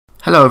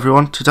Hello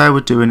everyone, today we're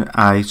doing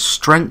a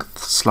strength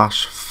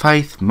slash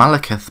faith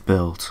Maliketh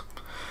build.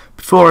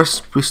 Before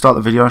we start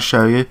the video and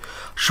show you, I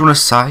just want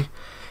to say,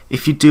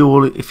 if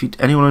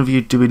any one of you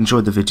do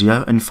enjoy the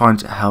video and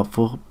find it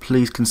helpful,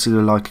 please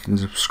consider liking and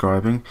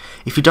subscribing.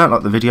 If you don't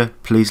like the video,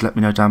 please let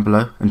me know down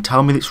below and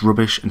tell me it's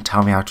rubbish and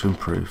tell me how to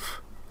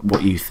improve.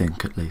 What you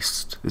think, at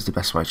least, is the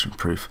best way to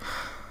improve.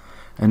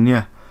 And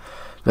yeah,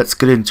 let's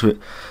get into it.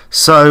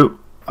 So,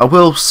 I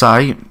will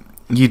say,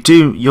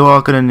 you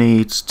are going to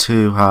need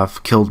to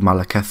have killed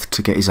Maliketh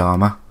to get his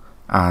armour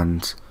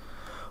and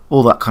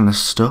all that kind of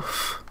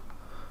stuff.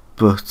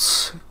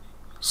 But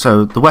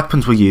so the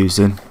weapons we're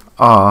using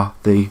are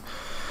these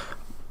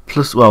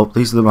are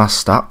my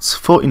stats: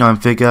 49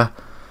 vigour,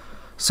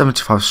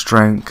 75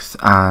 strength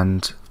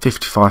and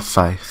 55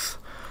 faith.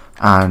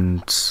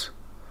 And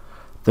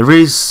there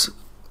is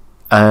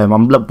I'm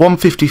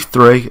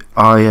 153.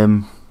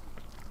 I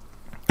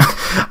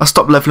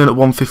stopped leveling at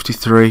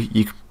 153.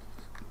 You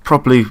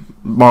probably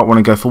might want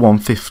to go for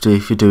 150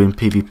 if you're doing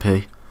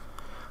PvP.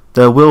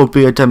 There will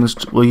be a I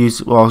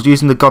was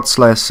using the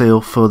Godslayer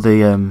seal for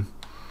the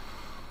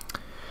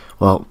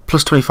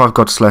plus 25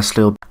 Godslayer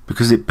seal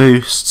because it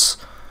boosts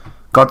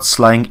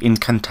God-slaying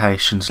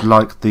incantations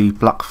like the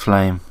Black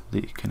Flame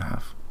that you can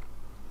have.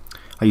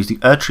 I use the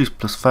Erdtrees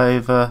plus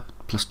Favour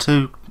plus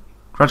 2,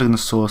 Dragon the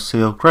Sword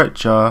Seal, Great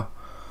Jar,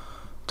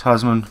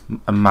 Talisman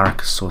and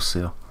Maliketh Sword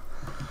Seal.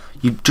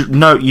 You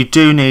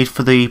do need,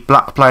 for the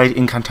Black Blade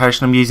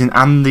incantation I'm using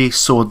and the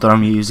sword that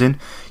I'm using,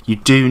 you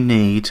do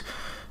need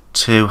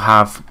to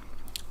have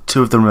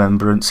 2 of the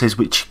remembrances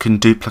which you can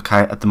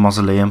duplicate at the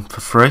mausoleum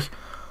for free.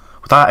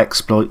 Without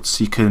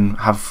exploits, you can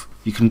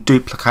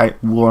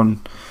duplicate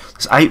one.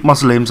 There's 8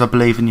 mausoleums, I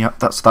believe, and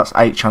that's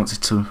 8 chances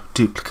to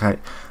duplicate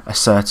a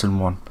certain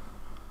one.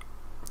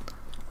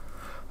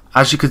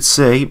 As you can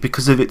see,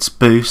 because of its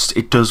boost,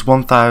 it does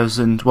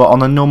 1,000. Well,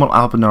 on a normal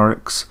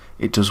Albinaurix,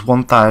 it does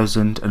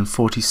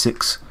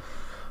 1,046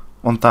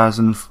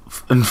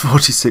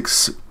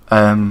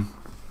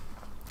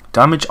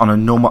 damage on a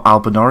normal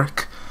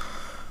Albinauric.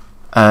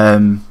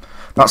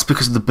 That's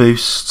because of the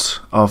boost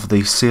of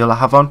the seal I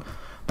have on.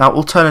 Now,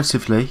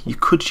 alternatively, you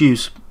could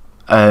use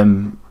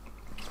a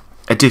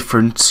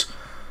different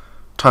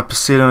type of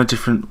seal on a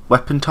different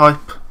weapon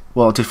type.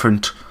 Well, a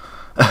different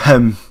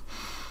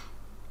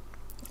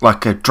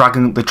like the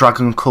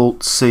dragon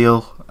cult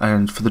seal,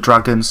 and for the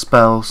dragon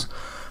spells.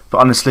 But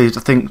honestly, I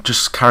think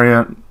just carry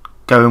on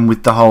going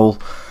with the whole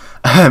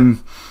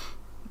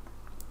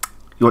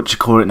what you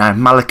call it now,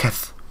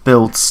 Maliketh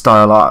build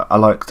style.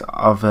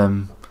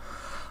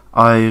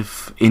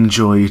 I've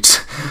enjoyed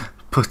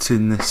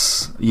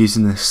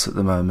using this at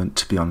the moment,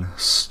 to be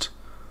honest.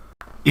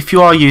 If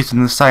you are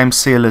using the same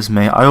seal as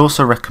me, I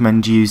also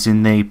recommend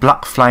using the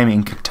Black Flame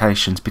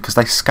incantations because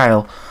they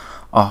scale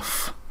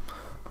off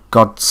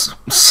God's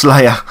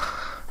Slayer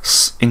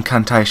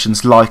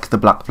incantations like the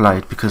Black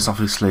Blade, because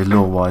obviously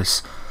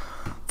lore-wise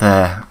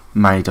they're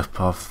made up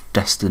of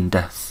destined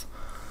death.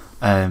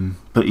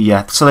 But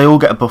yeah, so they all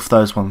get a buff,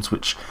 those ones,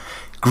 which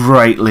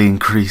greatly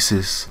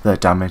increases their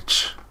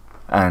damage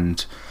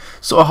and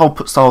sort of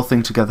puts the whole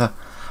thing together.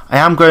 I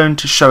am going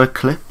to show a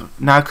clip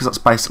now because that's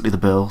basically the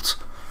build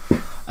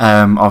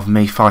of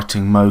me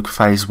fighting Moog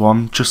Phase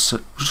 1, just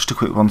a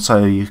quick one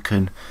so you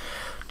can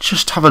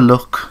just have a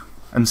look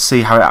and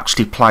see how it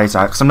actually plays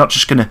out, because I'm not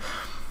just going to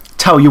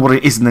tell you what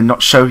it is and then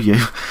not show you.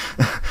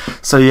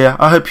 So yeah,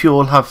 I hope you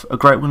all have a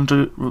great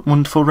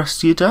wonderful rest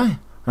of your day,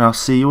 and I'll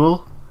see you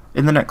all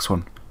in the next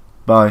one.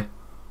 Bye.